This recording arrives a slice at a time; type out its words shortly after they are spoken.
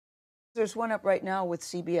There's one up right now with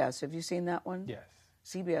CBS. Have you seen that one? Yes.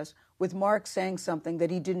 CBS, with Mark saying something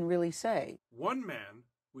that he didn't really say. One man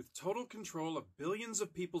with total control of billions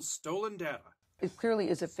of people's stolen data. It clearly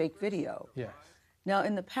is a fake video. Yes. Now,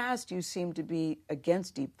 in the past, you seem to be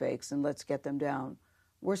against deepfakes and let's get them down.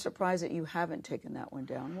 We're surprised that you haven't taken that one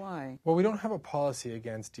down. Why? Well, we don't have a policy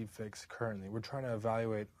against deepfakes currently. We're trying to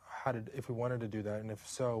evaluate if we wanted to do that, and if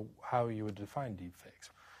so, how you would define deepfakes.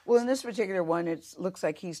 Well, in this particular one, it looks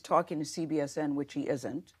like he's talking to CBSN, which he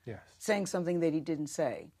isn't. Yes. Saying something that he didn't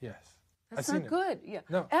say. Yes. That's not good. Yeah.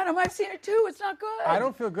 No. Adam, I've seen it too. It's not good. I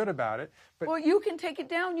don't feel good about it. But well, you can take it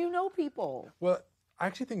down. You know people. Well, I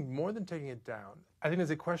actually think more than taking it down, I think there's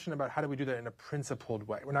a question about how do we do that in a principled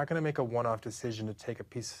way. We're not going to make a one-off decision to take a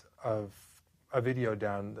piece of a video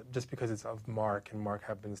down just because it's of Mark and Mark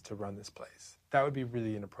happens to run this place. That would be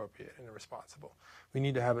really inappropriate and irresponsible. We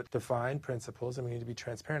need to have it defined principles, and we need to be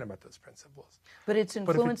transparent about those principles. But it's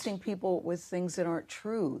influencing people with things that aren't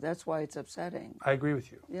true. That's why it's upsetting. I agree with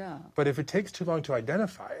you. Yeah. But if it takes too long to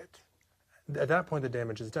identify it, at that point the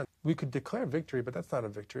damage is done. We could declare victory, but that's not a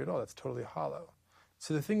victory at all. That's totally hollow.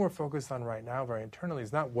 So the thing we're focused on right now very internally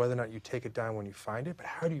is not whether or not you take it down when you find it, but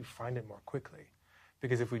how do you find it more quickly?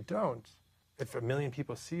 Because if we don't, if 1 million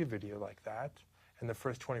people see a video like that in the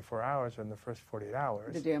first 24 hours or in the first 48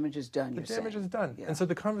 hours... The damage is done, The damage is done. Yeah. And so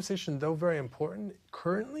the conversation, though very important,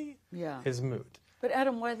 currently is moot. But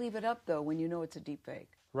Adam, why leave it up, though, when you know it's a deep fake?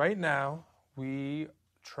 Right now, we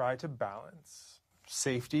try to balance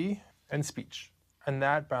safety and speech. And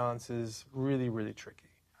that balance is really, really tricky.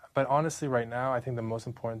 But honestly, right now, I think the most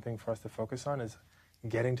important thing for us to focus on is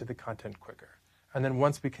getting to the content quicker. And then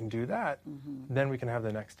once we can do that, then we can have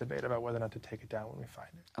the next debate about whether or not to take it down when we find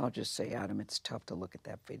it. I'll just say, Adam, it's tough to look at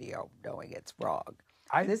that video knowing it's wrong.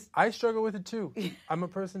 I struggle with it, too. I'm a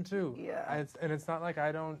person, too. Yeah. And it's not like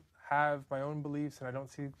I don't have my own beliefs and I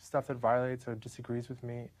don't see stuff that violates or disagrees with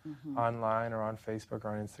me online or on Facebook or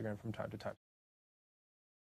on Instagram from time to time.